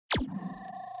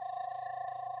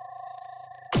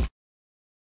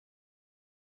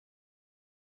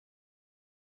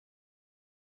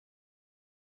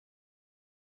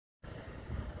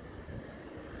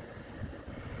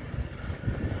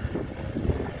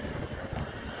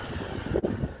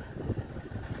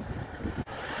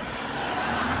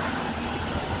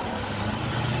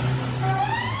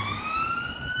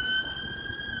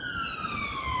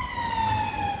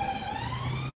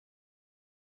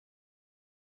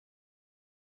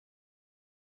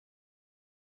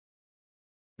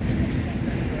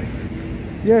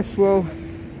Yes, well,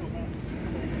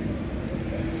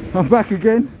 I'm back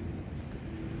again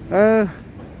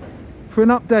for an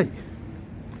update.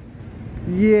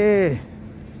 Yeah,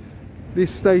 this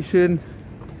station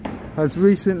has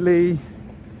recently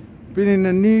been in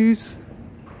the news,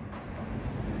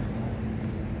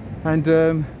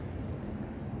 and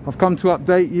I've come to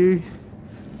update you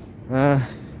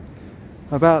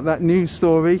about that news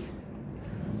story.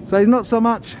 So it's not so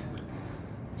much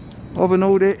of an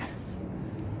audit,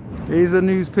 it is a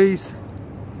news piece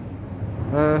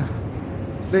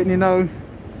letting you know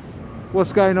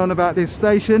what's going on about this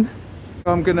station.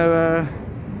 I'm gonna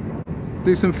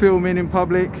do some filming in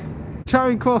public.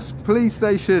 Charing Cross Police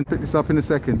Station. Pick this up in a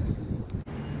second.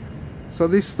 So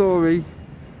this story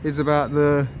is about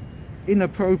the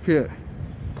inappropriate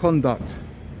conduct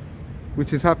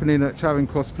which is happening at Charing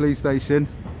Cross Police Station,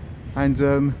 and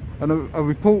a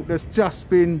report that's just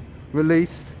been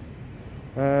released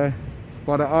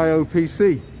by the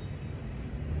IOPC.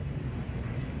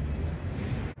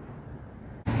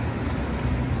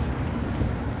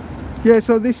 Yeah,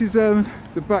 so this is the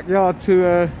backyard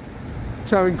to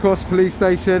Charing Cross Police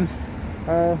Station.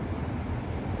 I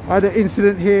had an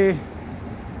incident here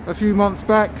a few months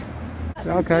back.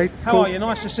 Okay. How are you?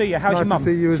 Nice to see you. How's your mum? Nice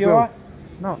to see you as well. All right?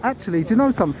 No, actually, do you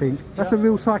know something? That's a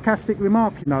real sarcastic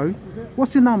remark, you know.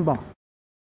 What's your number?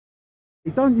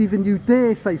 Don't even you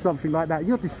dare say something like that.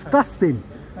 You're disgusting.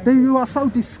 You are so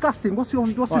disgusting. What's your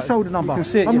shoulder number? I'm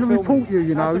going to report you,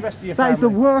 you know. That is the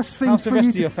worst thing for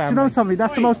you. Do you know something?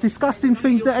 That's the most disgusting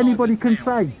thing that anybody can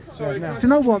say. Do you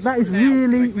know what? That is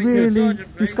really, really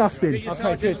disgusting.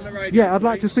 Okay, good. Yeah, I'd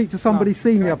like to speak to somebody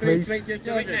senior, please.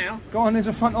 Go on, there's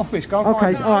a front office. Go and okay,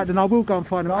 find them. all right, then I will go and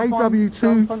find them.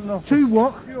 AW2, 2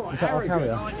 what? Is that our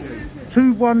carrier?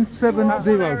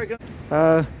 2170.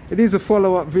 It is a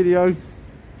follow-up video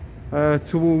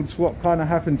towards what kind of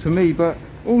happened to me, but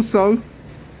also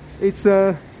it's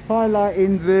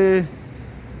highlighting the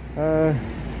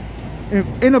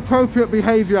inappropriate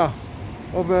behaviour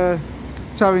of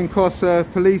Charing Cross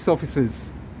police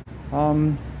officers.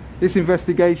 This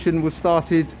investigation was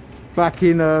started back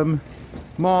in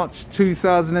March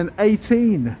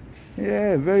 2018.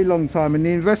 Yeah, very long time, and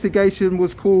the investigation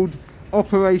was called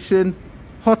Operation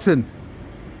Hotton.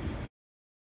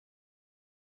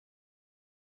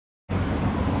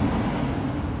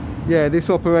 Yeah, this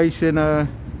operation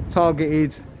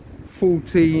targeted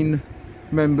 14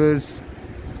 members.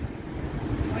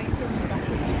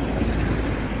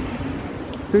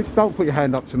 Don't put your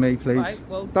hand up to me, please. Right,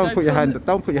 well, don't put your hand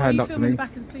up to me,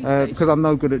 because I'm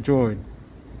no good at drawing.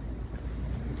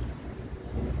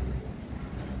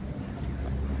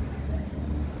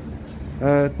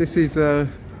 This is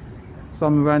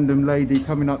some random lady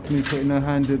coming up to me, putting her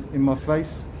hand in my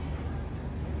face.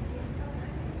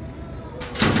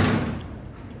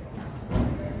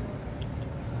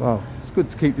 Well, it's good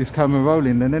to keep this camera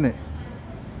rolling then, isn't it?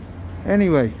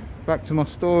 Anyway, back to my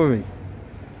story.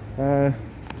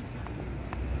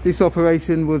 This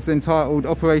operation was entitled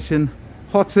Operation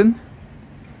Hotton,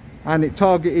 and it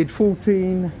targeted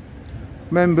 14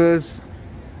 members,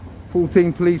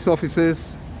 14 police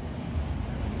officers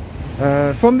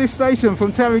from this station,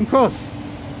 from Charing Cross.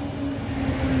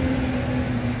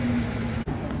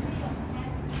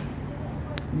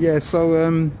 Yeah,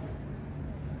 so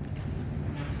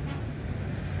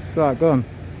right, go on.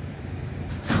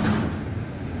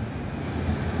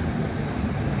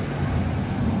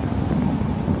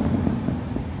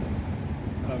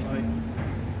 Hello, mate.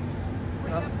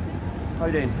 How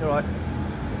you doing? You alright?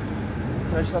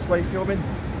 Can I just ask why you're filming?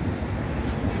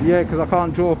 Yeah, because I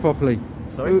can't draw properly.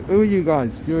 Sorry? Who are you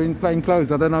guys? You're in plain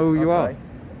clothes. I don't know who you are.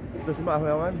 Doesn't matter who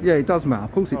I am? Yeah, it does matter.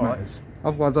 Of course it matters.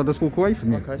 Otherwise I'll just walk away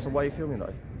from you. Okay, so why are you filming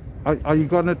though? Are you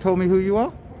going to tell me who you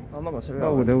are? I'm not going to tell you who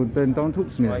I am. Oh, then don't talk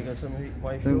to me. Why are you going to tell me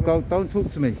why you filming? Don't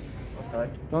talk to me. Okay.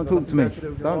 Don't talk to me.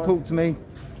 Don't talk to me.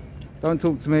 Don't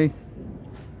talk to me.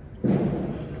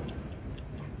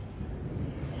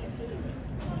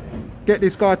 Get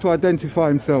this guy to identify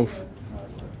himself.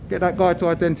 Get that guy to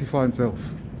identify himself.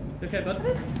 Okay, bud.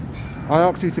 I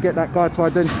asked you to get that guy to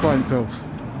identify himself.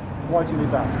 Why do you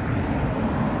need that?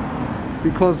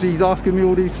 Because he's asking me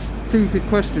all these stupid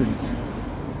questions.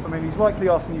 I mean, he's likely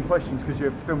asking you questions because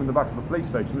you're filming the back of the police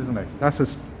station, isn't he?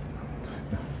 That's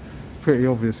pretty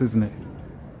obvious, isn't it?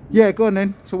 Yeah, go on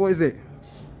then. So what is it?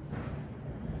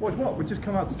 What? We've just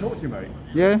come out to talk to you, mate.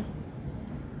 Yeah?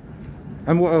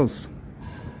 And what else?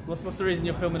 What's the reason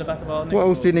you're filming the back of our next What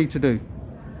else door? do you need to do?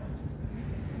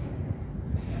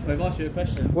 I've asked you a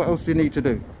question. What else do you need to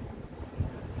do?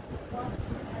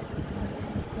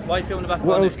 Why are you filming the back of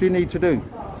What our else do you need to do?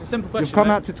 It's a simple question. You've come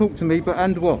mate. out to talk to me, but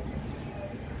and what?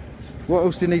 What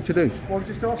else do you need to do? Well,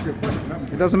 just ask you a question, haven't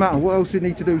It you? doesn't matter. What else do you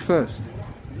need to do first?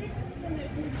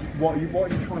 What are you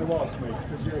trying to ask me?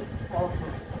 Because you're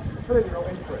clearly not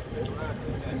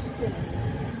interested.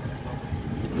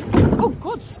 Oh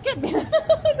God, scared me. I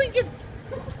was thinking.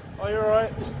 Are you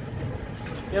alright?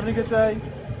 You having a good day?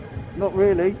 Not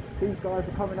really. These guys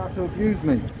are coming out to abuse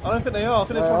me. I don't think they are. I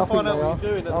think they're trying to find out what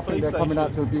you're doing at the I think police they're coming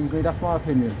out station. to abuse me. That's my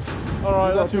opinion. Alright, You've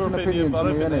got that's a your different opinion, but I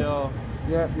don't opinion think to me, they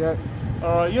are. Yeah, yeah.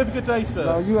 Alright, you have a good day, sir.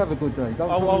 No, you have a good day. Don't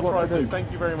tell me I'll what try to do.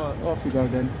 Thank you very much. Off you go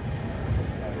then.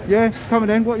 Yeah, coming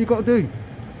then. What you got to do?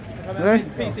 Yeah?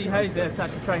 PC Hayes there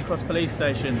attached to Charing Cross Police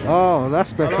Station. Oh,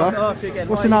 that's better. I'll ask you again.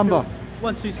 What's your number?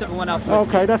 1271 Alpha.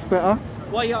 Okay, that's better.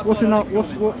 Why are you outside? What's your of number?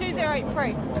 the What?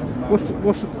 2083.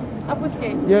 What's? Of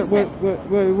whiskey. Yeah,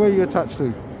 where are you attached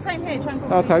to? Same here, Charing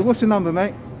Cross. Okay, what's your number,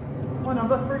 mate? My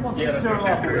number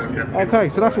 3160. Okay,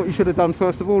 so that's what you should have done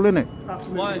first of all, innit?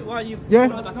 Why are you Yeah,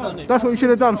 calling back on it? that's what you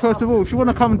should have done first of all. If you want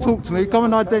to come and talk to me, come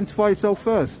and identify yourself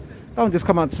first. Don't just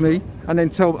come up to me and then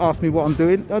ask me what I'm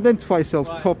doing. Identify yourself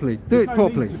properly. Do it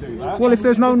properly. Well, if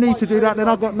there's no need to do that, then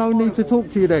I've got no need to talk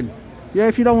to you then. Yeah,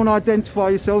 if you don't want to identify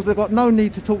yourselves, I've got no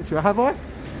need to talk to you. Have I?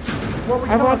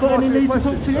 Have I got any need to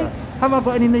talk to you? Have I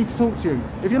got any need to talk to you?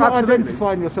 If you're not Absolutely.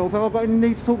 identifying yourself, have I got any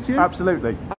need to talk to you?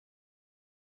 Absolutely.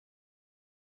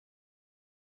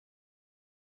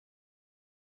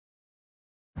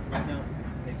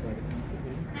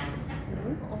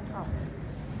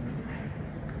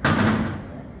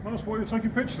 That's why you're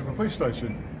taking pictures of a police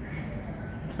station.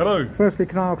 Hello. Firstly,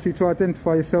 can I ask you to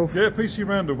identify yourself? Yeah, PC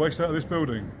Randall, based out of this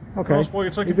building. Okay. Can I ask why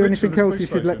you're taking Is there pictures anything of this else you police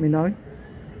should let me station?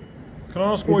 know? Can I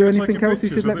ask Is why there you're anything taking else you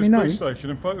pictures should of let me this know? police station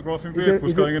and photographing Is there-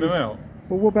 vehicles is there- going in and out?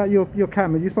 Well, what about your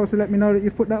camera? You're supposed to let me know that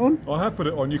you've put that on? I have put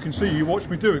it on. You can see. You watched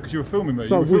me do it because you were filming me.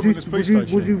 So you were was filming you- this police was you-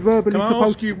 station. was you verbally Can I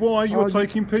supposed- ask you why you're Oh,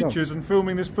 taking no. pictures and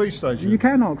filming this police station? You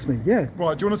can ask me, yeah.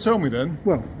 Right. Do you want to tell me then?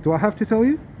 Well, do I have to tell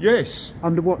you? Yes.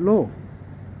 Under what law?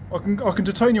 I can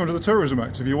detain you under the Terrorism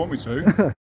Act if you want me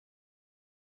to.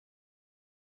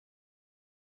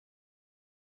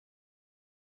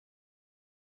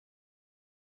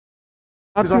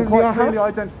 Because I'm Absolutely, I quite clearly have.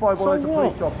 identifiable So as a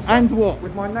police what? officer. And what?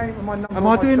 With my name and my number. Am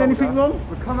on I my doing shoulder. anything wrong?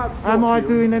 We've come out to Am talk I to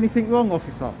you. doing anything wrong,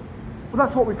 officer? Well,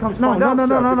 that's what we've come to No, find no, out, no, sir,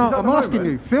 no, no, because no. at I'm the asking you.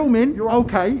 moment, Filming, you're on-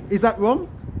 okay. Is that wrong?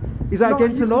 Is that No,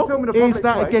 against the you can law? film in a Is public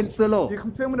that place. against the law? You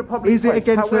can film in a public Is it place.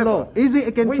 against the However, law? Is it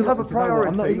against we the law? have a You know what, priority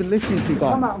I'm not even listening to you to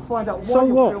guys. come out and find out why So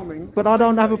you're what? filming But the I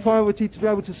don't police have a station. priority to be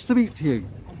able to speak to you.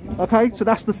 Okay, so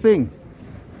that's the thing.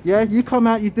 Yeah, you come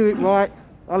out, you do it right,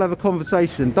 I'll have a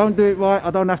conversation. Don't do it right, I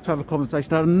don't have to have a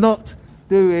conversation. I'm not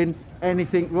doing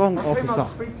anything wrong, I came out to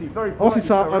officer. speak to you very politely, Officer,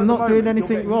 sir, and I'm at not the doing moment,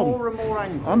 anything you're getting wrong. More and more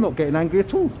angry. I'm not getting angry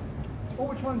at all. What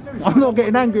we're trying to do is I'm not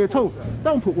getting angry at all.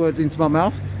 Don't put words into my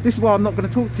mouth. This is why I'm not going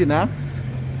to talk to you now.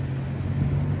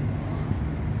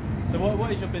 So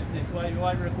what is your business? Why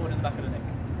are you recording the back of the neck?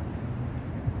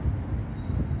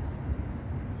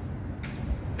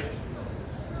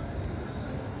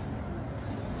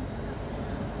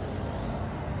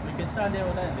 We can stand here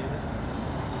all day and do this.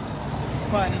 It's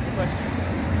quite an easy question.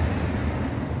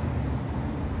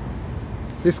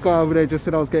 This guy over there just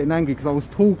said I was getting angry because I was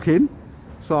talking,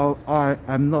 so I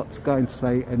am not going to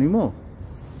say any more.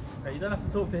 Okay, you don't have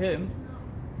to talk to him,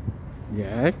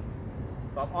 Yeah?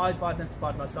 but I've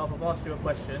identified myself. I've asked you a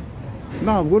question.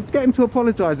 No, we'll get him to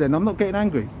apologise then. I'm not getting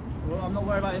angry. Well, I'm not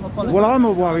worried about him apologising. Well, I'm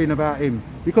not worrying about him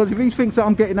because if he thinks that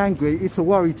I'm getting angry, it's a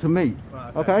worry to me.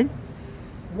 Right, Okay?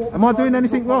 What Am would I you doing like me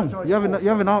to anything wrong?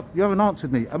 apologise You haven't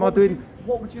answered me. Am I doing?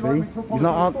 What would you See, like me to he's apologise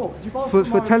not for? 'Cause you've asked for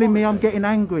my telling me I'm apology. getting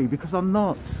angry because I'm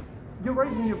not. You're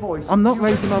raising your voice. I'm not You're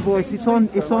raising my voice. seem It's to on. me,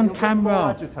 sir, It's like on you're getting more camera.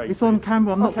 agitated. It's on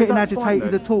camera. I'm not Okay, getting that's fine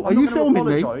agitated then. at all. I'm Are not you gonna filming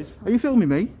me? apologise. Are you filming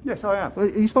me? Yes, I am. Are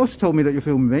you supposed to tell me that you're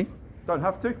filming me? Don't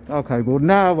have to. Okay, well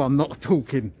now I'm not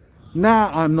talking. Now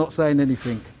I'm not saying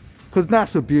anything. Because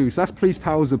that's abuse. That's police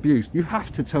powers abuse. You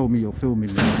have to tell me you're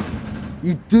filming me.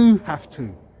 You do have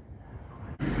to.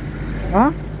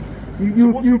 Huh?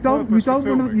 what's your purpose for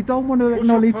filming? You don't want to What's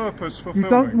your acknowledge. purpose for You don't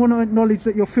filming? want to acknowledge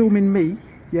that you're filming me.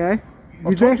 Yeah.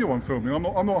 I've told you I'm filming. I'm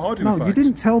not hiding the No, fact. you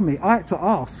didn't tell me. I had to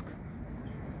ask.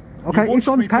 Okay, watched it's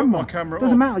on me put camera. my camera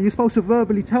Doesn't on. matter. You're supposed to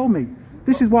verbally tell me.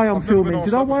 This is why I'm I've never been filming. asked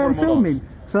Do you know that why I'm before in my filming?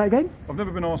 Say that again. I've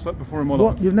never been asked that before in my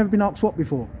What? life. You've never been asked what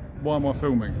before? Why am I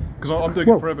filming? Because I'm doing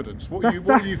Well, it for evidence. What are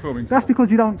you filming for? That's because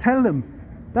you don't tell them.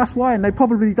 That's why, and they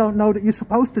probably don't know that you're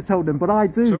supposed to tell them, but I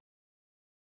do. So-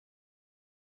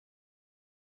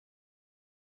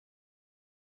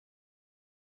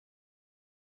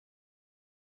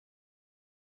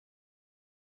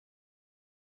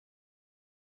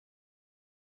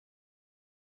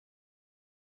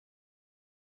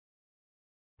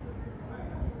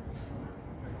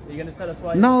 Are you going to tell us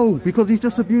why? No, because he's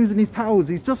just abusing his powers.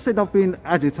 He's just said I've been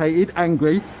agitated,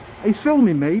 angry. He's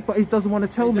filming me, but he doesn't want to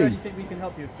tell Is there me. anything we can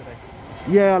help you with today?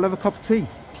 Yeah, I'll have a cup of tea.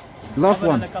 Love Other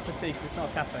one. than a cup of tea, 'cause it's not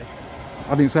a cafe.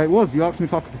 I didn't say it was. You asked me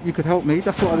if you could help me.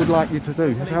 That's what I would like you to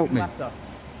do. Help me. Matter.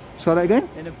 Say that again?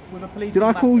 With a police Did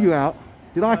I call matter. you out?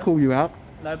 Did I call you out?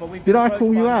 No, but we've Did been I approached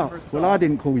call you by a out? member of Well, staff I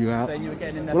didn't call you out. saying you were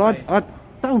getting in their Well, face. I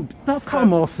don't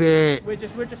come off it. We're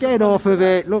just Get off of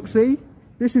it. Look, see,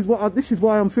 this is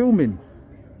why I'm filming.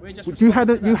 We're just You had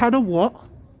responding a what?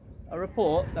 a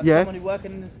report that Yeah. someone who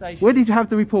working in the station. Where did you have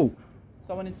the report?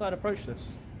 Someone inside approached us.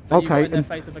 That you got Okay. in their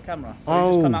face with a camera. So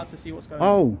we just come out to see what's going on.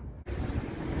 Oh.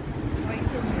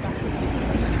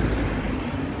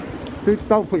 Dude,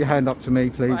 don't put your hand up to me,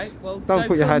 please. Right, well, don't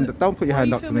put your hand up to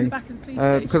filming me. the back of the police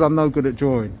station? Because I'm no good at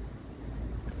drawing.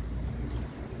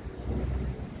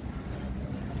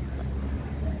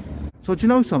 So do you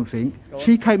know something?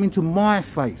 She came into my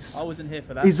face. I wasn't here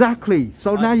for that. Exactly.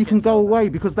 So now you can didn't go tell away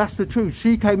because that's the truth.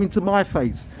 She came into my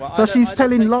face. Well, So I she's don't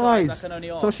telling take sides, I lies. can only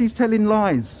So ask. she's telling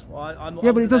lies. Well, I Yeah, but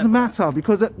wasn't it doesn't there for that. matter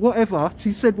because whatever,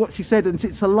 she said what she said and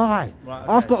it's a lie. Right,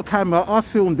 I've okay. got a camera, I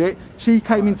filmed it, she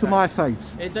came into my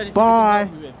face. Is there anything Bye.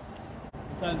 we can help you with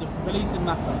in terms of policing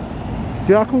matter?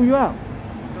 Did I call you out?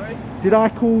 Sorry? Did I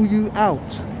call you out?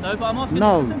 No, but I'm asking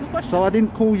just a simple No. question. So I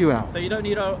didn't call you out. So you don't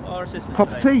need our assistance Cup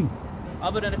of today? tea.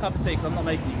 Other than a cup of tea, because I'm not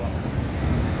making you one.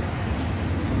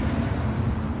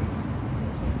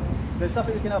 There's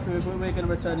nothing we can help you with, but we're going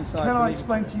to return inside. Can to I leave it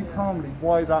explain to to you calmly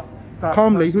why that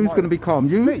Calmly, person who's might- going to be calm?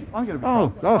 You? Me. I'm going to be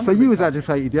Oh, calm. so you was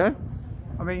agitated, yeah?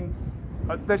 I mean,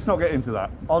 let's not get into that.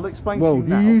 I'll explain Well, to you you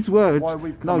now use words. why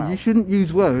we've No, come you out. shouldn't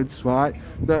use words, right?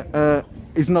 That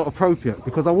is not appropriate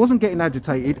because I wasn't getting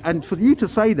agitated. And for you to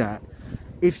say that,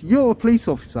 if you're a police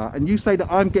officer and you say that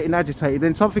I'm getting agitated,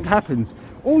 then something happens.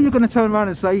 All you're going to turn around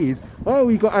and say is, "Oh,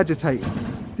 he got agitated."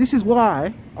 This is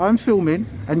why I'm filming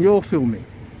and you're filming.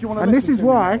 Do you wanna And this listen is to me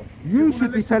why now? Do you you wanna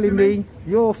should be listen to telling me? me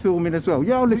you're filming as well.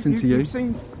 Yeah, I'll listen to you. You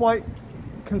seem quite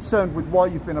concerned with why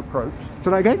you've been approached.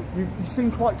 Say that again? You seem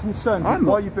quite concerned with I'm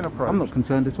why not, you've been approached. I'm not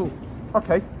concerned at all.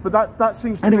 Okay, but that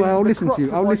seems to Anyway, be I'll the listen to crux you.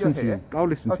 of I'll why listen you're to you. here. I'll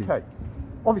listen to you. Okay.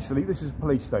 Obviously, this is a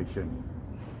police station.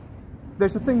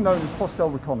 There's a thing known as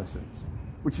hostile reconnaissance,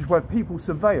 which is where people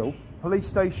surveil police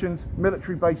stations,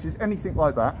 military bases, anything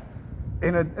like that,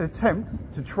 in an attempt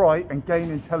to try and gain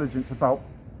intelligence about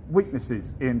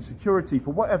weaknesses in security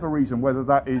for whatever reason, whether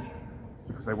that is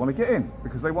because they want to get in,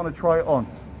 because they want to try it on.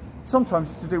 Sometimes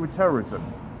it's to do with terrorism.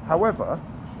 However,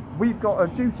 we've got a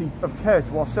duty of care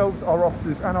to ourselves, our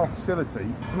officers and our facility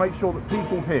to make sure that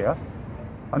people here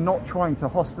are not trying to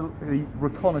hostilely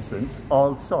reconnaissance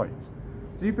our sites.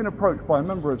 So you've been approached by a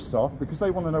member of staff because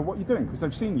they want to know what you're doing, because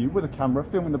they've seen you with a camera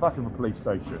filming the back of a police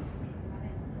station.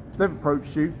 They've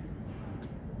approached you.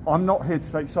 I'm not here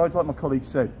to take sides, like my colleague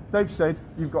said. They've said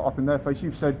you've got up in their face,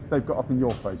 you've said they've got up in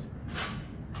your face.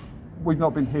 We've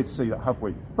not been here to see that, have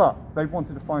we? But they've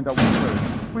wanted to find out what's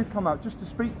true. We've come out just to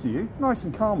speak to you, nice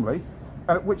and calmly,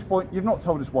 and at which point you've not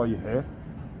told us why you're here.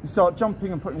 You start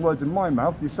jumping and putting words in my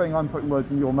mouth, you're saying I'm putting words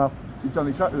in your mouth, you've done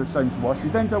exactly the same to us. You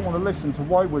then don't want to listen to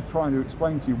why we're trying to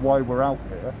explain to you why we're out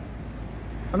here.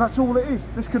 And that's all it is.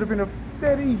 This could have been a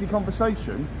dead easy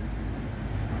conversation,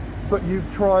 but you've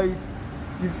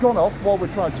gone off while we're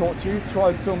trying to talk to you,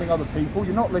 tried filming other people,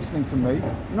 you're not listening to me,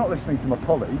 you're not listening to my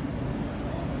colleague.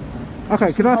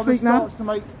 Okay, can I How this speak now? starts to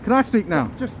make- Can I speak now?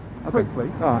 Just quickly,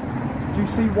 All right. do you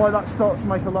see why that starts to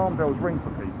make alarm bells ring for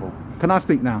people? Can I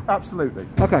speak now? Absolutely.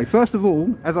 Okay, first of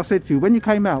all, as I said to you, when you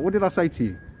came out, what did I say to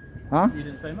you? Huh? You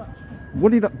didn't say much.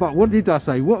 What did I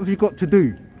say? What have you got to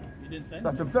do? You didn't say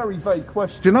That's anything. a very vague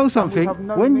question. Do you know and we something? have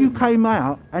no When you need- came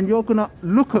out and you're going to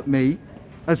look at me,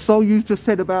 as so you just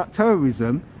said about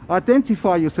terrorism,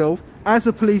 identify yourself as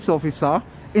a police officer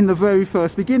in the very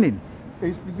first beginning.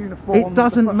 Is the uniform, It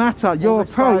doesn't the- matter. all Your this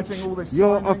approach, badging, all this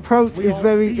your signing, approach we is are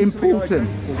very easily important.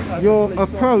 identifiable as a Your police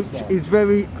approach officer. is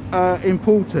very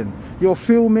important. You're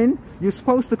filming. You're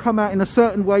supposed to come out in a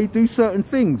certain way, do certain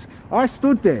things. I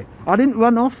stood there. I didn't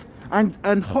run off. And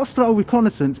hostile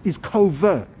reconnaissance is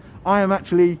covert. I am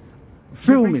actually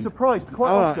filming. You'd be surprised quite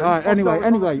All right, often. all right, hostile anyway,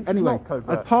 reconnaissance is anyway. not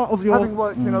covert. As part of your... Having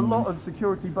worked in a lot of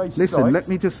security-based Listen, sites, let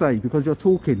me just say, because you're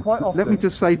talking, Quite often, let me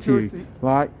just say to you, security-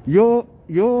 right,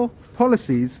 your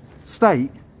policies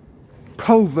state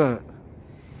covert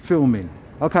filming,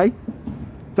 okay?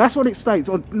 That's what it states.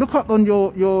 Look up on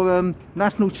your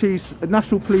National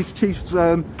Police Chiefs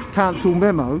Council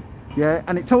memo, yeah,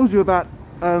 and it tells you about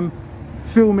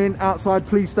filming outside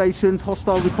police stations,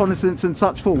 hostile reconnaissance and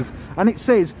such forth. And it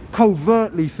says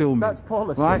covertly filming. that's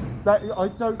policy. Right? I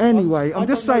don't, Anyway, I I'm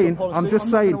just don't know the saying, policy. I'm just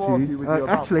I'm not saying gonna to argue you, with you about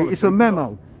actually, it's policy. a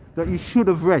memo that you should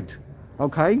have read.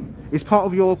 okay? It's part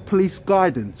of your police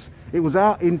guidance. It was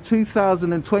out in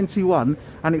 2021,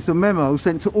 and it's a memo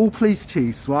sent to all police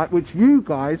chiefs, right, which you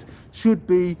guys should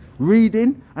be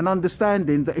reading and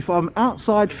understanding that if I'm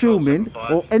outside filming,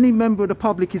 or any member of the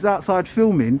public is outside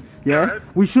filming, yeah,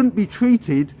 we shouldn't be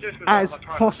treated as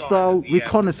hostile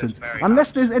reconnaissance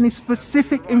unless there's any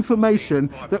specific information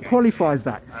that qualifies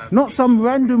that. Not some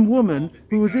random woman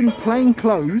who was in plain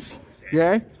clothes,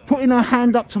 yeah, putting her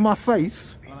hand up to my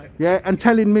face, yeah, and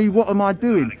telling me what am I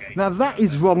doing. Now that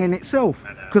is wrong in itself,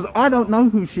 because I don't know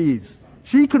who she is.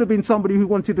 She could have been somebody who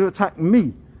wanted to attack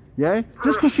me, yeah?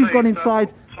 Just because she's gone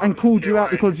inside and called you out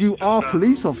because you are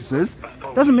police officers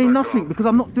doesn't mean nothing, because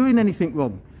I'm not doing anything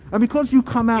wrong. And because you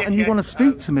come out and you want to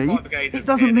speak to me, it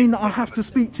doesn't mean that I have to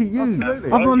speak to you.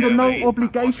 Absolutely. I'm under no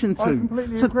obligation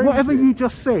to. So whatever you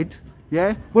just said,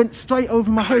 yeah, went straight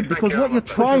over my head, because what you're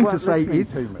trying to say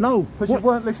is no. Because you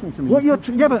weren't listening to me. What you're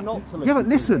but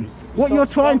listen. What you're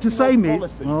trying to say me.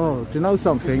 Oh, do you know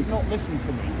something? Not listen to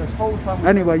me this whole time.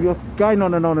 Anyway, you're going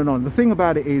on and on and on. The thing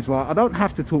about it is, right, I don't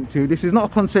have to talk to you. This is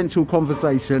not a consensual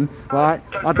conversation, right?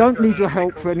 I don't need your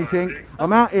help for anything.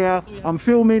 I'm out here. I'm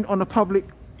filming on a public.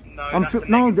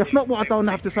 No, that's not what I don't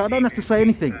have to say. I don't have to say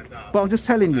anything, but I'm just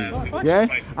telling you, yeah?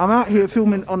 I'm out here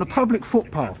filming on a public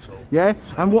footpath, yeah?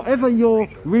 And whatever your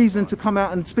reason to come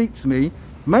out and speak to me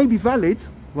may be valid,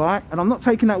 right? And I'm not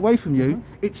taking that away from you.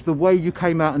 It's the way you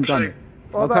came out and done it,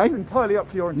 well, okay? That's entirely up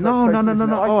to your interpretation.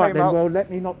 No. All right then, well, let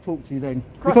me not talk to you then.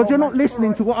 Because you're not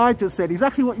listening to what I just said.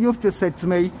 Exactly what you've just said to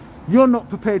me. You're not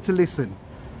prepared to listen,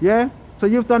 yeah? So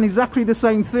you've done exactly the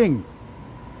same thing.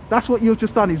 That's what you've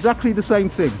just done, exactly the same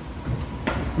thing.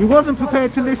 You wasn't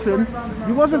prepared to listen.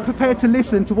 You wasn't prepared to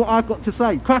listen to what I've got to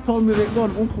say. Crack on with it, go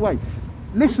on, walk away.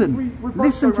 Listen,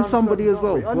 listen to somebody as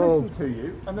well. I listened to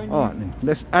you, and then you... All right then,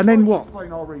 and then what?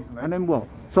 Explain our reasoning. And then what?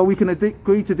 So we can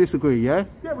agree to disagree, yeah?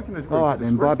 Yeah, we can agree. All right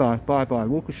then, bye-bye, bye-bye.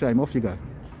 Walk of shame, off you go.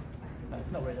 No,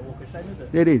 it's not really a walk of shame, is it?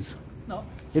 It is. It's not.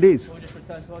 It is. We'll just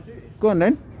return to our duty. Go on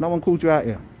then, no one called you out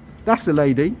here. That's the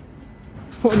lady,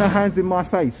 putting her hands in my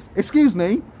face. Excuse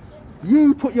me?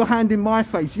 You put your hand in my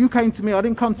face. You came to me, I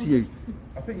didn't come to you.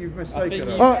 I think you've mistaken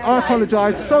her. Oh, I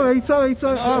apologise. Sorry,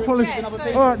 I apologise.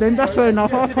 All right then, that's fair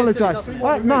enough. I apologise.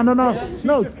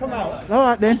 No. All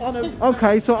right then.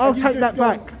 Okay, so I'll take that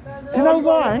back. Do you know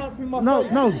why?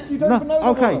 No.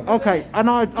 Okay. And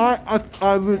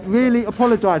I would really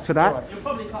apologise for that.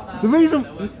 The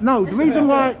reason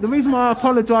why I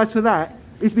apologise for that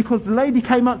is because the lady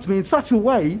came up to me in such a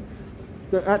way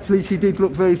that actually she did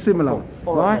look very similar,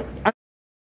 right?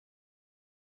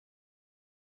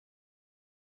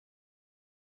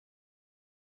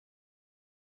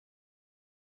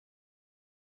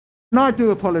 And I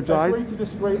do apologise. Agree to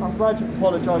disagree. I'm glad you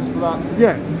apologised for that.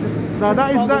 Yeah.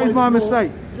 That is my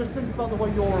mistake. Just think about the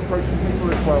way you're approaching people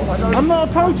as well. I'm not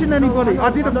approaching anybody. I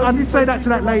did say that to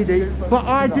that lady, but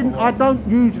I don't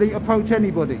usually approach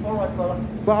anybody. All right, fella.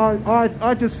 But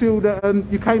I just feel that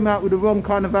you came out with the wrong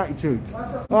kind of attitude.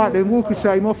 All right then, walk of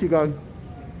shame, off you go.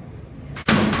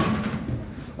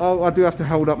 Oh, I do have to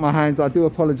hold up my hands. I do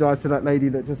apologise to that lady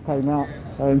that just came out.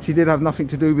 She did have nothing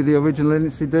to do with the original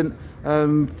incident.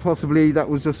 Possibly that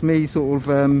was just me sort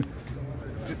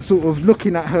of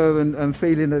looking at her and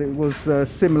feeling that it was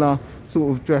similar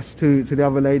sort of dress to the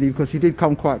other lady, because she did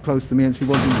come quite close to me and she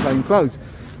was in the same clothes.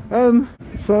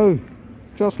 So,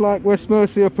 just like West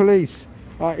Mercia Police,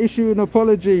 I issue an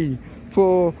apology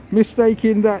for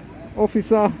mistaking that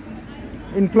officer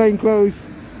in plain clothes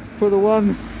for the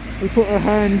one who put her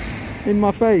hand in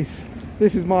my face.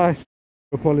 This is my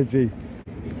apology.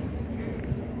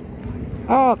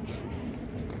 Out!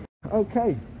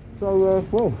 Okay, so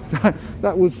well,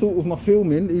 that was sort of my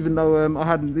filming, even though I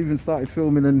hadn't even started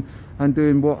filming and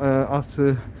doing what I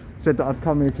said that I'd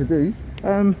come here to do.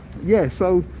 Yeah,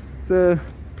 so the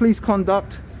police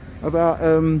conduct about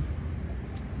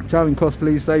Charing Cross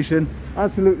Police Station,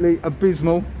 absolutely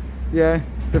abysmal. Yeah,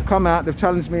 they've come out, they've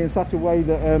challenged me in such a way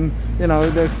that you know,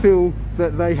 they feel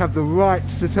that they have the right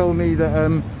to tell me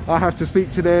that I have to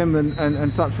speak to them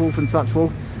and such forth and such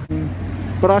forth.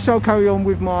 But I shall carry on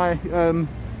with my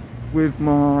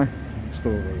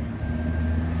story.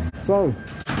 So,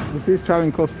 this is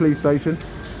Charing Cross Police Station,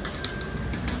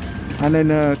 and in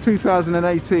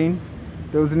 2018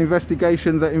 there was an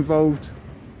investigation that involved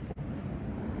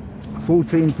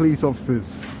 14 police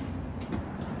officers.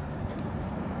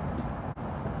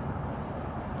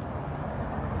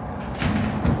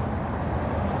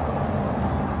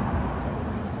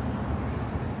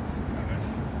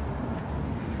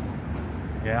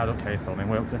 Yeah, I don't care if filming.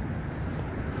 We're up to.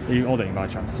 Are you auditing by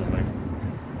chance or something?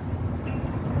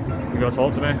 You gonna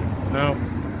talk to me? No.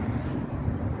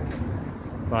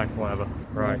 Fine, whatever.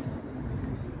 Right.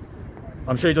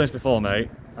 I'm sure you've done this before, mate,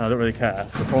 and I don't really care.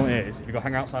 The point is, if you go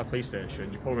hang outside a police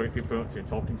station, you're probably going to people up to you and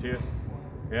talking to you.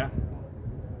 Yeah?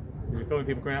 If you're filming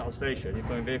people going out of the station, you're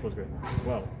filming vehicles going as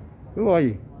well. Who are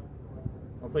you?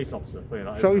 I'm a police officer.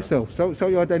 Show yourself. Show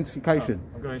your identification.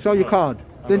 No, show your card.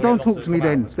 Then don't talk to me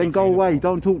then. Then go away.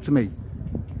 Don't talk to me.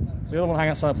 So you don't want to hang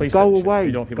outside a police Go station? away.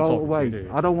 You don't want people Go talking away. to you, do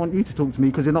you? I don't want you to talk to me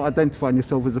because you're not identifying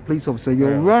yourself as a police officer.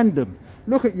 You're Yeah. random.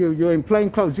 Look at you. You're in plain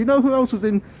clothes. You know who else was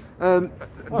in?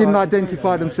 Didn't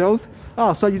identify themselves.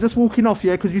 Oh, so you're just walking off,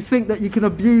 yeah? Because you think that you can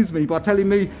abuse me by telling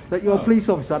me that you're a police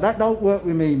officer. That don't work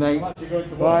with me, mate.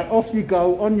 Right, off you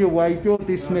go. On your way. You're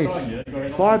dismissed.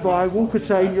 Bye bye. Walk a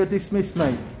chain. You're dismissed,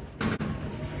 mate.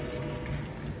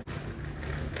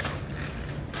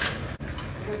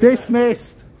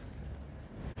 Dismissed.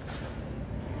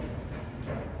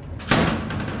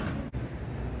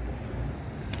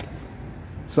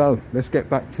 So let's get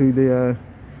back to the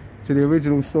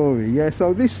original story. Yeah,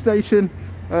 so this station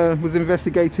was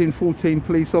investigating 14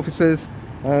 police officers.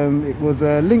 It was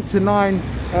linked to 9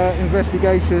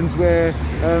 investigations where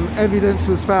evidence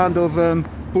was found of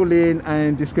bullying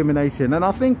and discrimination. And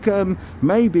I think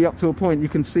maybe up to a point you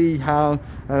can see how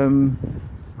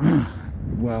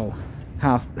well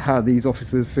how these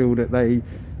officers feel that they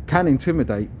can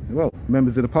intimidate, well,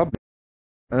 members of the public.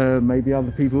 Maybe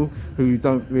other people who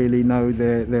don't really know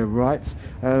their rights,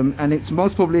 and it's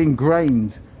most probably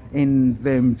ingrained in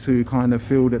them to kind of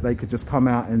feel that they could just come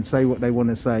out and say what they want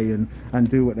to say and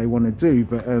do what they want to do.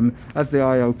 But as the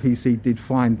IOPC did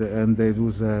find that there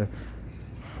was a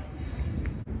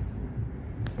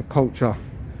culture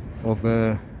of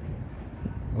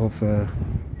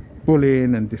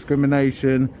bullying and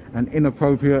discrimination and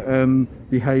inappropriate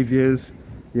behaviours,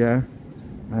 yeah.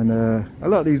 And a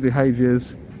lot of these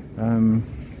behaviours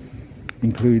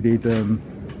included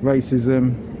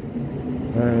racism,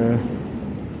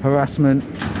 harassment,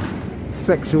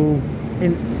 sexual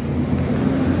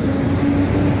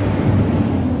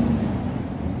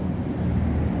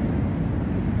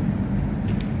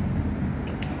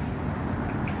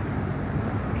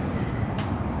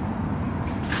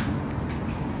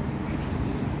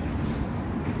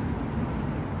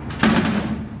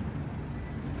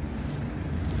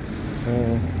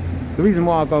the reason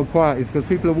why I go quiet is because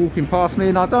people are walking past me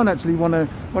and I don't actually want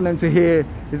them to hear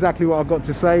exactly what I've got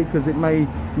to say, because it may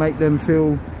make them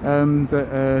feel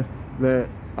that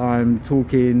I'm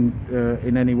talking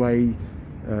in any way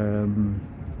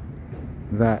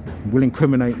that will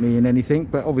incriminate me in anything.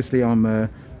 But obviously I'm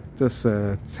just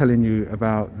telling you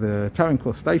about the Charing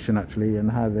Cross Station actually, and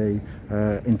how they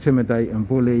intimidate and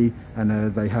bully,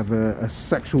 and they have a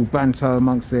sexual banter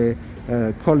amongst their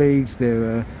colleagues.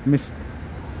 They're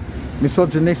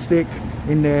misogynistic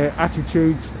in their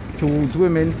attitudes towards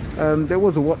women. There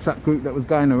was a WhatsApp group that was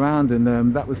going around,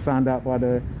 and that was found out by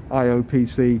the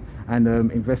IOPC and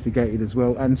investigated as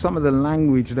well. And some of the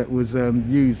language that was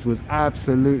used was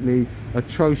absolutely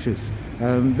atrocious.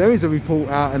 There is a report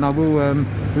out, and I will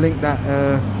link that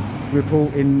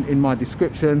report in my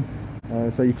description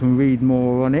so you can read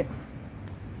more on it.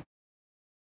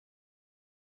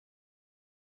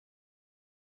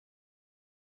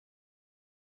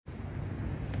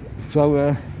 So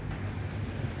the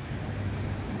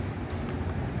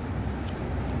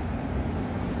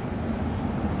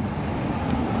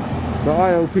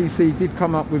IOPC did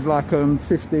come up with like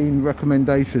 15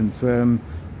 recommendations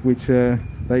which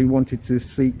they wanted to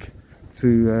seek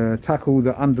to tackle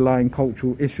the underlying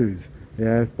cultural issues,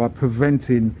 yeah, by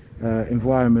preventing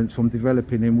environments from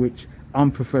developing in which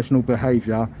unprofessional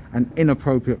behaviour and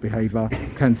inappropriate behaviour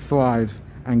can thrive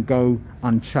and go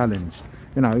unchallenged.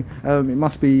 You know, it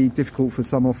must be difficult for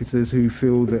some officers who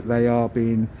feel that they are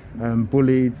being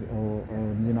bullied or,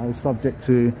 you know, subject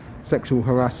to sexual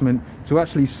harassment to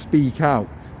actually speak out,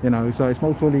 you know. So it's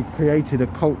most probably created a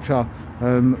culture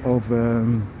of... yeah,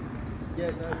 no,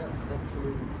 that's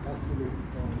absolutely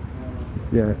fine.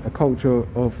 Yeah, a culture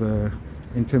of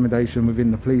intimidation within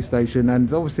the police station,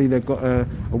 and obviously they've got a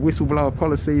whistleblower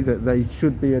policy that they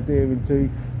should be adhering to.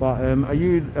 But are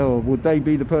you, or would they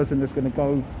be the person that's going to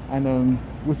go and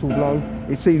whistleblow?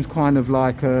 It seems kind of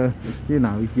like you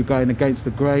know, you're going against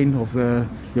the grain of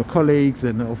your colleagues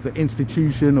and of the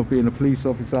institution of being a police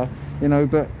officer, you know.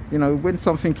 But you know, when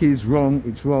something is wrong,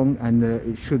 it's wrong, and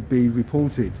it should be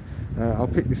reported. I'll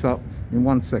pick this up in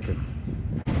 1 second.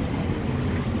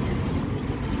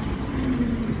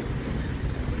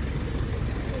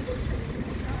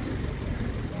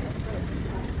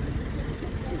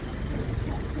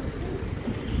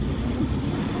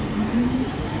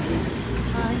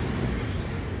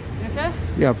 Okay?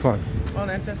 Yeah, I'm fine. Well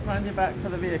then, just find your back for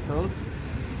the vehicles.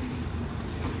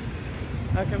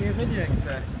 How come you're videoing,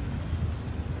 sir?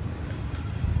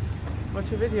 What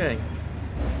you videoing?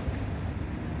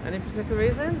 Any particular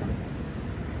reason?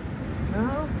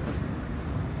 No?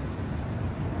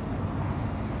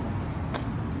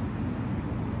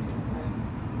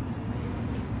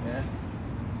 Yeah.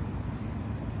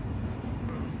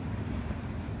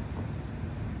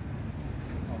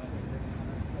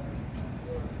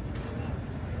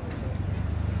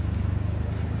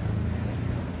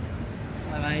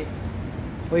 Hi mate.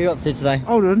 What are you up to today?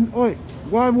 Hold on, oi,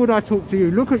 why would I talk to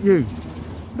you? Look at you.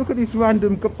 Look at this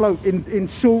random bloke in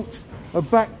shorts, a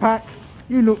backpack.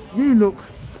 You look,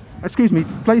 excuse me,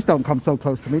 please don't come so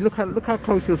close to me. Look how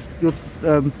close you're You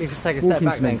can take a step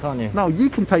back then, can't you? No, you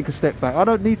can take a step back. I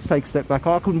don't need to take a step back.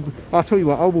 I'll tell you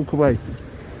what, I'll walk away.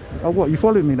 Oh, what, you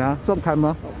following me now? It's on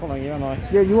camera. Not following you, am I?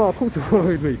 Yeah, you are, of course you're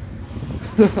following me.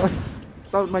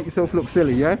 Don't make yourself look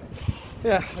silly, yeah?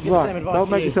 Yeah, I give Right, the same advice don't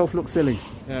to make you. yourself look silly.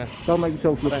 Yeah. Don't make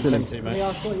yourself look Don't silly. tempt you,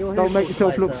 mate. Don't make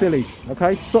yourself look silly,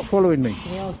 okay? Stop following me.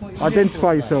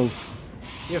 Identify yourselves.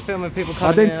 You're filming people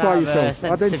coming in and Identify out of a yourself.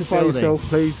 sensitive Identify building. yourself,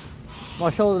 please. My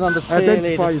shoulder number's clearly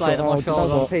Identify displayed on my yourself.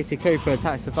 shoulder Oh, on PC Cooper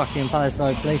attached to Buckingham Palace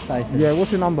Road Police Station. Yeah,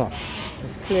 what's your number?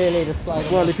 It's clearly displayed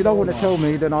on Well, my if you don't want to shoulder.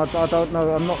 tell me, then I don't know.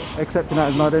 I'm not accepting that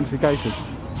as an identification.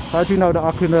 How do you know that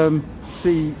I can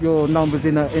see your numbers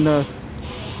in a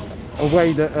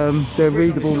way that they're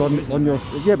readable on your?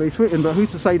 Yeah, but it's written. But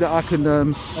who's to say that I can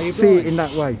you see it blind? in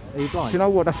that way? Are you blind? Do you know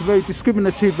what? That's a very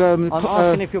discriminative. I'm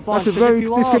asking if you're blind, That's a because very if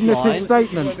you are discriminative blind,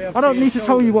 statement. you won't be able I to don't see need to your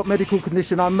tell you shoulders. what medical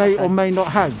condition I may or may not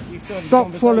have. started the Stop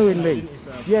conversation following now, me. didn't you,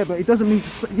 sir? Yeah, but it doesn't mean to.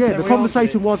 Yeah, So the we conversation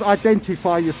answered was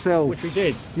identify yourself. Which we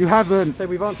did. You haven't. So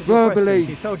we've answered your Verbally. questions.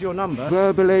 He's told your number.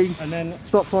 Verbally. And then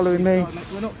Stop following me.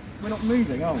 we're not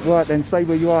moving, are we? Right then, stay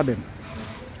where you are then.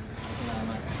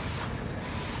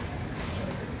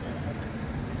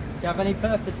 Do you have any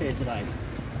purpose here today?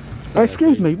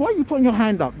 Excuse me, why are you putting your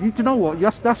hand up? Do you know what?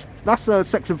 That's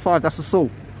section 5. That's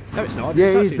assault. No, it's not. Yeah,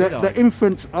 It's it is. actually, The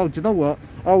infant. Oh, do you know what?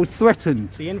 I was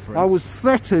threatened. The inference. I was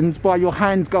threatened by your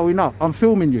hand going up. I'm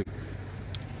filming you.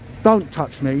 Don't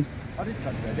touch me. I didn't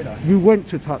touch you, did I? You went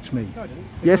to touch me. No, I didn't.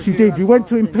 Yes, you did. You went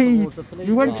to impede. towards the police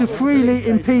You went to station. freely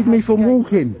impede me from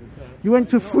walking. You went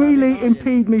to freely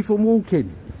impede me from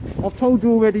walking. I've told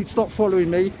you already. Stop following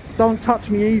me. Don't touch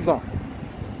me either.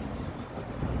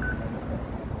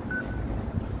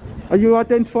 Are you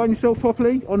identifying yourself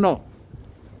properly or not?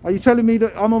 Are you telling me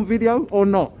that I'm on video or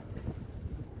not?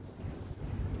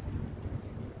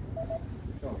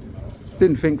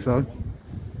 Didn't think so.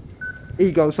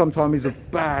 Ego sometimes is a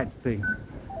bad thing.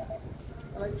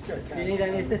 Do you need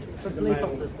any assistance from police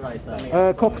officers today,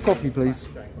 sir? Cup of coffee, please.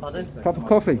 Pardon? Cup of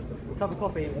coffee. Cup of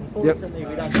coffee. Unfortunately,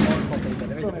 we don't have coffee, but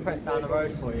there is a press down the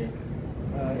road for you.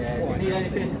 Yeah. Do you need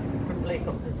anything from police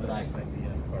officers today?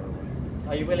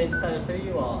 Are you willing to tell us who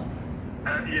you are?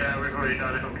 Yeah, we've already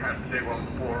done it on Cap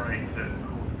 2148 at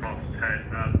quarter past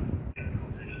 10.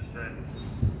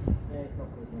 Yeah, it's not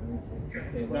causing an issue.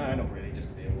 Just be aware. No, not really, just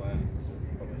to be aware.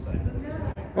 That's what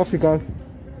I'm saying. Off you go.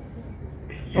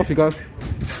 Off you go.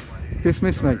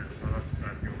 Dismiss, mate.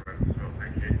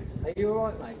 Are you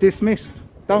alright, mate? Dismissed.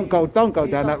 Don't go down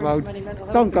that road.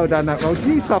 Don't go down that road.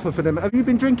 You suffer for them. Have you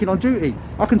been drinking on duty?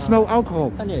 I can smell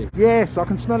alcohol. Can you? Yes, I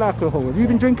can smell alcohol. Have you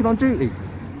been drinking on duty?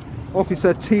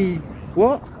 Officer T.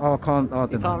 What? Oh, I can't. I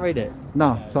don't You know. can't read it.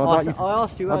 No. So I'd like you. To, I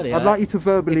asked you earlier. I'd like you to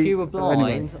verbally. If you were blind,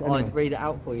 Anyway. I'd read it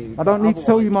out for you. I don't need to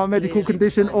tell you my Otherwise, medical clearly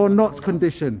condition or explain not what's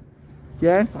condition.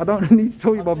 Yeah, I don't need to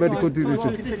tell you my medical condition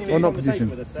Continuing or a not conversation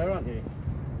with condition. us, sir, aren't you?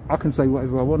 I can say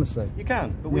whatever I want to say. You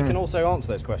can, but we Yeah. can also answer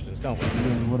those questions, can't we?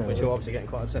 Whatever. Which you're obviously getting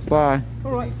quite obsessed with. Bye.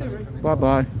 All right, sorry. Bye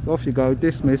bye. Off you go.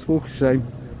 Dismiss. Walk of shame.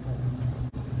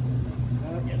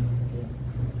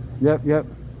 Yep.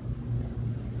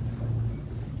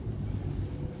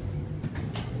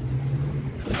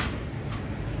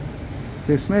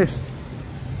 Dismiss.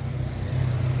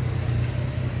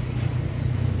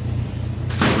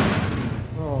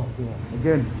 Oh, yeah.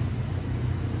 Again.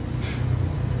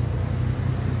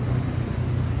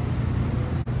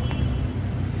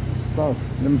 So,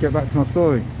 let me get back to my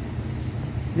story.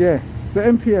 Yeah, the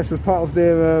MPS, as part of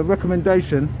their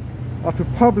recommendation, are to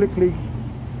publicly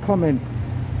comment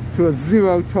to a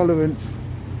zero tolerance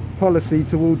policy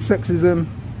towards sexism,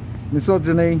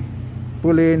 misogyny,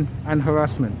 bullying and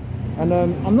harassment. And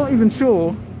I'm not even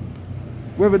sure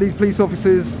whether these police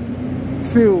officers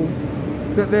feel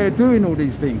that they're doing all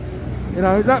these things. You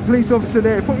know, that police officer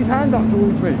there put his hand up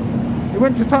towards me. He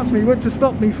went to touch me, he went to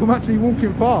stop me from actually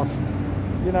walking past,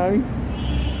 you know.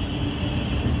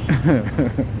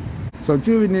 So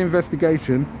during the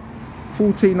investigation,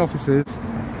 14 officers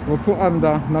were put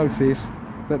under notice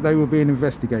that they were being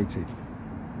investigated.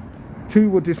 2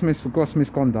 were dismissed for gross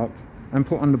misconduct and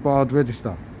put on the barred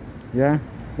register. Yeah,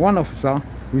 1 officer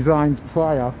resigned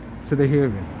prior to the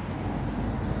hearing.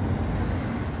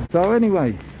 So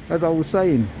anyway, as I was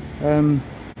saying, a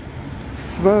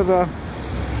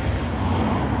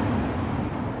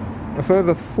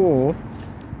further 4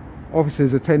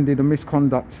 officers attended a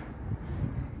misconduct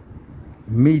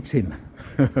meeting.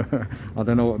 I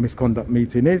don't know what a misconduct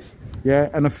meeting is. Yeah,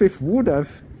 and a 5th would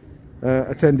have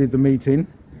attended the meeting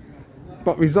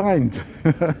but resigned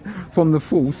from the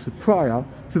force prior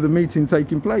to the meeting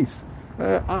taking place.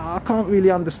 I can't really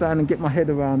understand and get my head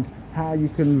around how you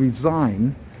can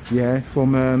resign, yeah,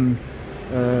 from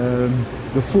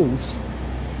the force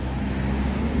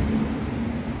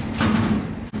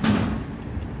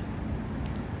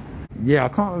I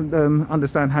can't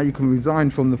understand how you can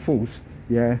resign from the force,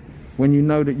 yeah, when you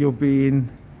know that you're being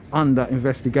under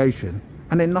investigation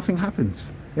and then nothing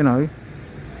happens, you know.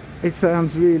 It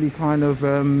sounds really kind of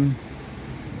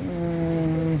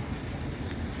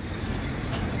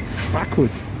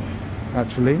backwards,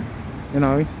 actually, you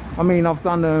know. I mean, I've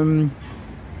done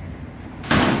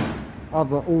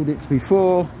other audits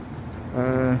before,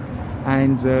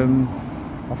 and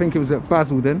I think it was at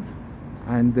Basildon,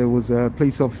 and there was a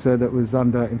police officer that was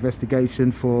under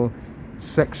investigation for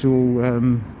sexual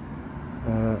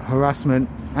harassment,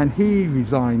 and he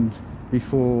resigned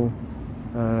before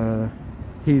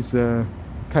his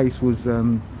case was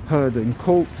heard in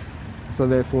court. So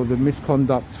therefore the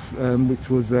misconduct which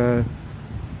was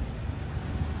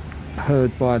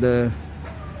heard by the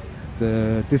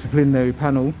disciplinary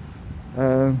panel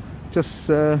just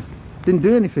didn't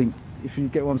do anything, if you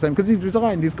get what I'm saying, because he's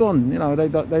resigned, he's gone, you know. They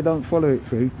don't follow it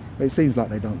through. It seems like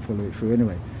they don't follow it through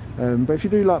anyway. But if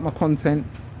you do like my content,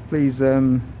 please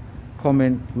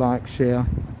comment, like, share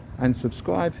and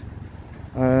subscribe.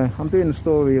 I'm doing a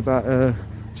story about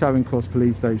Charing Cross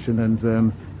Police Station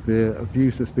and the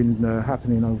abuse that's been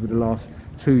happening over the last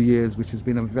 2 years, which has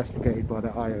been investigated by the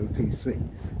IOPC,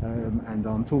 and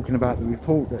I'm talking about the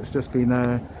report that's just been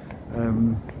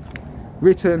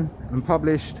written and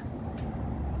published,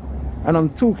 and I'm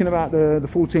talking about the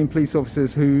 14 police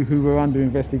officers who were under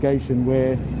investigation,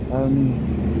 where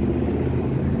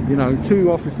you know,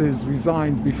 2 officers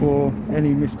resigned before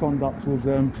any misconduct was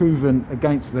proven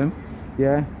against them.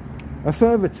 Yeah, a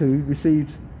further 2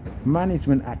 received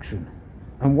management action,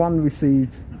 and 1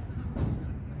 received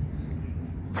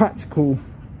practical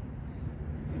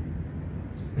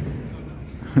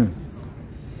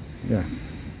yeah,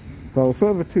 so a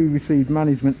further 2 received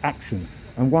management action,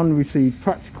 and 1 received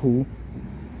practical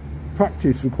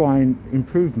practice requiring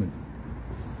improvement.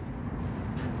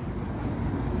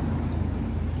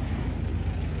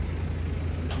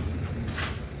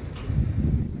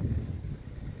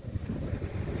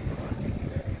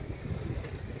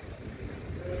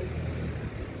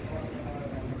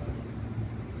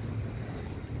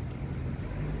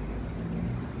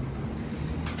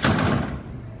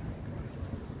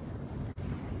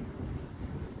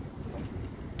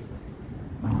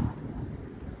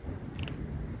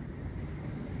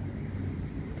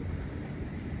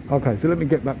 Okay, so let me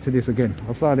get back to this again.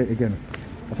 I'll start it again.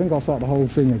 I think I'll start the whole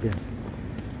thing again.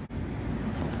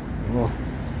 Oh.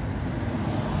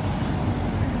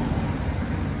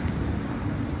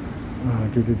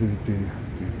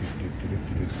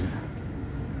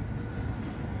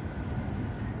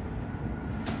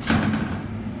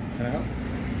 Can I help?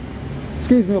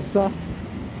 Excuse me, officer.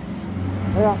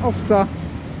 Yeah, officer.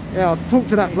 Yeah, talk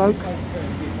to that bloke.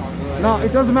 No,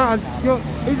 it doesn't matter.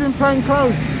 He's in plain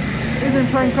clothes. He's in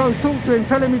plain clothes. Talk to him.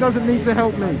 Tell him he doesn't need to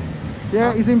help me.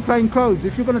 Yeah, he's in plain clothes.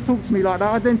 If you're going to talk to me like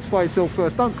that, identify yourself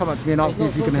first. Don't come up to me and ask me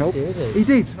if you can help. He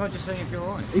did. No, just saying if you're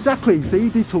alright. Exactly. See, he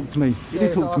did talk to me. He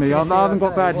did talk to me. I haven't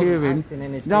got bad hearing.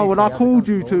 No, well, I called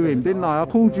you to him, didn't I? I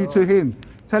called you to him.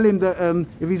 Tell him that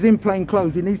if he's in plain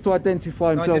clothes, he needs to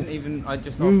identify himself. No, I didn't even. I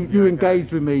just. You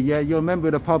engaged with me. Yeah, you're a member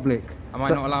of the public. Am I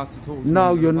not allowed to talk to him?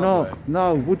 No, you're not.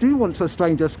 No. Would you want a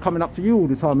stranger coming up to you all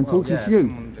the time and talking to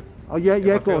you? Oh yeah,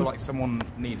 yeah, go on. I feel like someone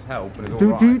needs help, but it's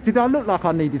alright. Did I look like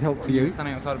I needed help to you?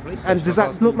 Standing outside a police station. And does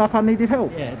that look like I needed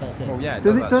help? Yeah, it does. Yeah. Well, yeah,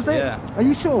 Does it? Yeah. Are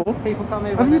you sure? People come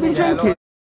in. Have you been drinking?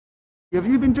 Have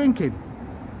you been drinking?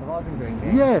 Have I been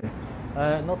drinking? Yeah.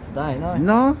 Not today, no.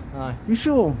 No? No. You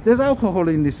sure? There's alcohol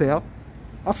in this here.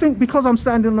 I think because I'm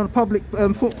standing on a public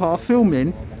footpath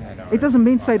filming, it doesn't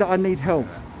mean to say that I need help.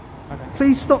 Okay.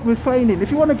 Please stop refraining.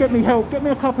 If you want to get me help, get me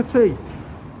a cup of tea.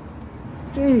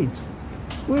 Jeez,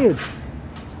 it's weird.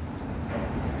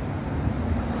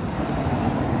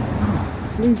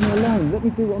 Just leave me alone. Let me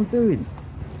do what I'm doing.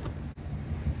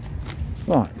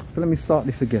 Right, so let me start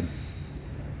this again.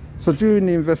 So during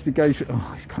the investigation,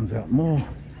 oh, it comes out more.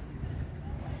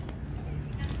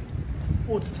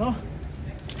 water tar.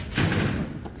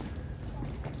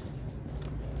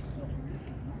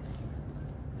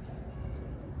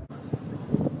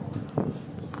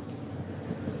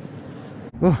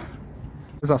 Well,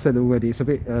 as I said already, it's a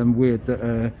bit weird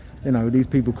that you know, these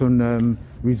people can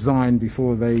resign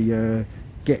before they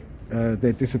get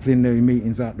their disciplinary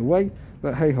meetings out of the way.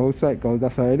 But hey ho, so it goes.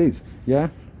 That's how it is. Yeah.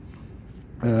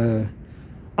 I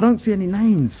don't see any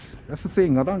names. That's the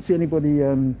thing. I don't see anybody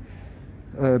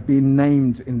being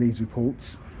named in these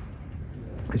reports.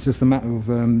 It's just a matter of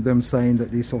them saying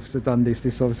that this officer done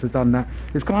this officer done that.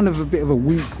 It's kind of a bit of a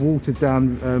weak, watered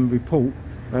down report.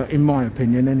 In my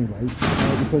opinion anyway,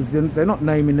 because they're not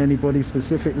naming anybody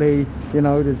specifically. You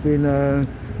know, there's been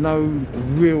no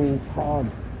real hard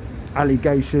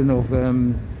allegation of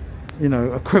you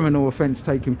know, a criminal offence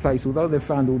taking place, although they've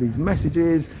found all these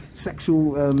messages,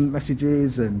 sexual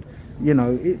messages, and you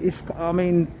know, it's, I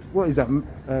mean, what is that,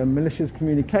 malicious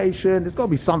communication? There's got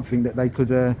to be something that they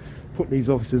could put these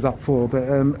officers up for, but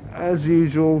as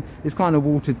usual, it's kind of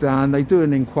watered down. They do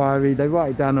an inquiry, they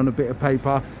write it down on a bit of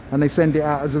paper, and they send it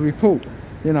out as a report,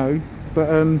 you know. But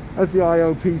as the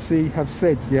IOPC have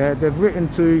said, yeah, they've written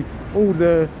to all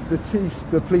the chiefs,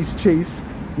 the police chiefs,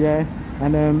 yeah,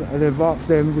 and they've asked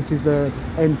them, which is the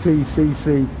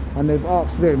NPCC, and they've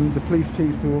asked them, the police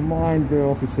chiefs, to remind their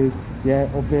officers, yeah,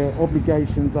 of their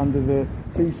obligations under the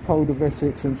Police Code of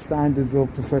Ethics and Standards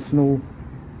of Professional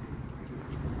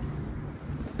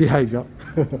Behaviour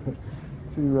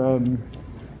to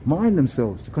mind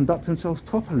themselves, to conduct themselves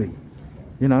properly,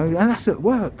 you know, and that's at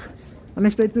work. And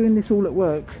if they're doing this all at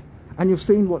work, and you've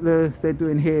seen what they're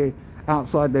doing here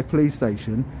outside their police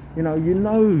station, you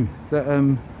know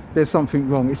that there's something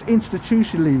wrong. It's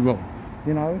institutionally wrong,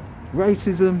 you know.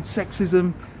 Racism,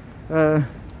 sexism,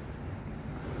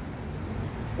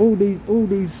 all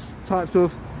these types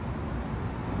of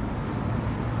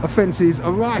offences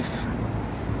are rife.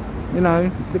 You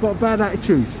know, they've got a bad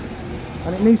attitude,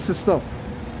 and it needs to stop.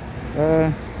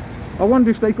 I wonder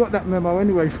if they got that memo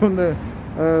anyway from the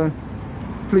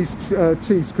police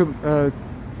chiefs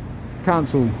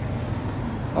council.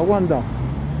 I wonder,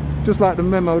 just like the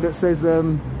memo that says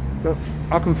that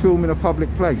I can film in a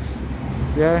public place.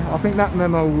 Yeah, I think that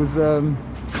memo was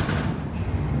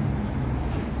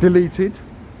deleted,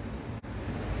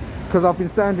 because I've been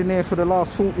standing there for the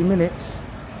last 40 minutes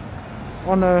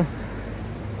on a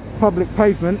public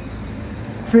pavement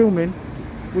filming,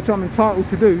 which I'm entitled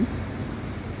to do,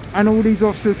 and all these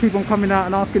officers keep on coming out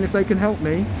and asking if they can help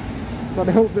me, but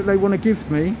the help that they want to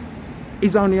give me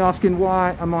is only asking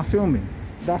why am I filming.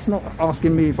 That's not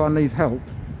asking me if I need help.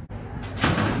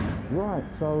 Right,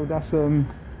 so that's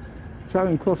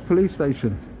Charing Cross Police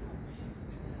Station,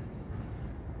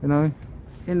 you know,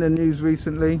 in the news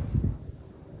recently,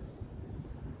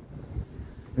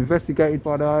 investigated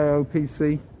by the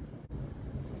IOPC.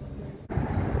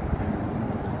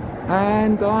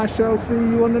 And I shall see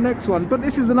you on the next one. But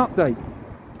this is an update.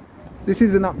 This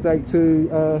is an update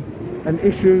to an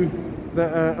issue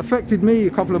that affected me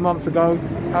a couple of months ago.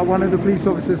 One of the police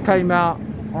officers came out,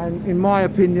 and in my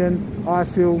opinion, I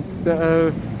feel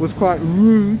that was quite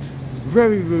rude,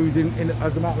 very rude,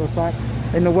 as a matter of fact,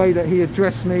 in the way that he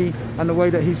addressed me and the way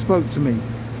that he spoke to me.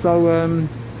 So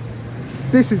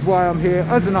this is why I'm here,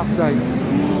 as an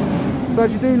update. So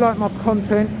if you do like my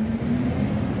content,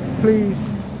 please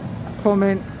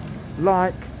comment,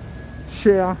 like,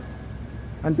 share,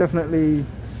 and definitely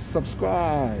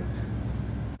subscribe.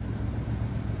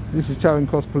 This is Charing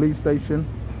Cross Police Station.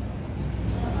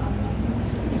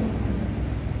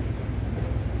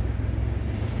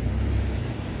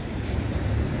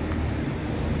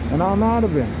 And I'm out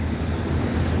of here.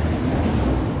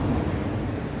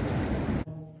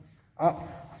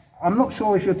 I'm not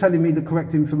sure if you're telling me the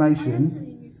correct information. I am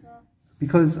telling you, sir.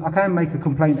 Because I can make a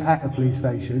complaint at a police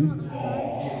station.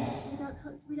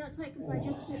 We don't take complaints,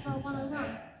 you have to do it by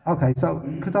 101. Okay, so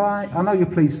could I know you're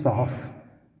police staff.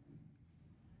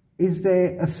 Is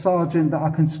there a sergeant that I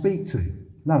can speak to?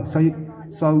 No,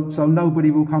 so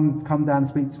nobody will come down and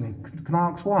speak to me. Can I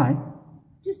ask why?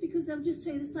 Just because they'll just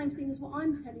tell you the same thing as what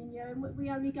I'm telling you, and we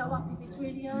only go up if it's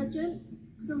really urgent,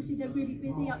 because obviously they're really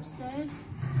busy upstairs.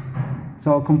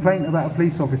 So a complaint about a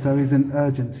police officer isn't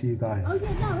urgent to you guys? Oh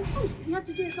yeah, no, of course, but you have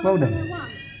to do it by Well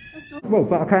 101. That's all. Well,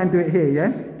 but I can do it here,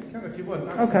 yeah? Come if you want.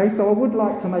 Okay, so I would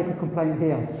like to make a complaint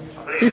here.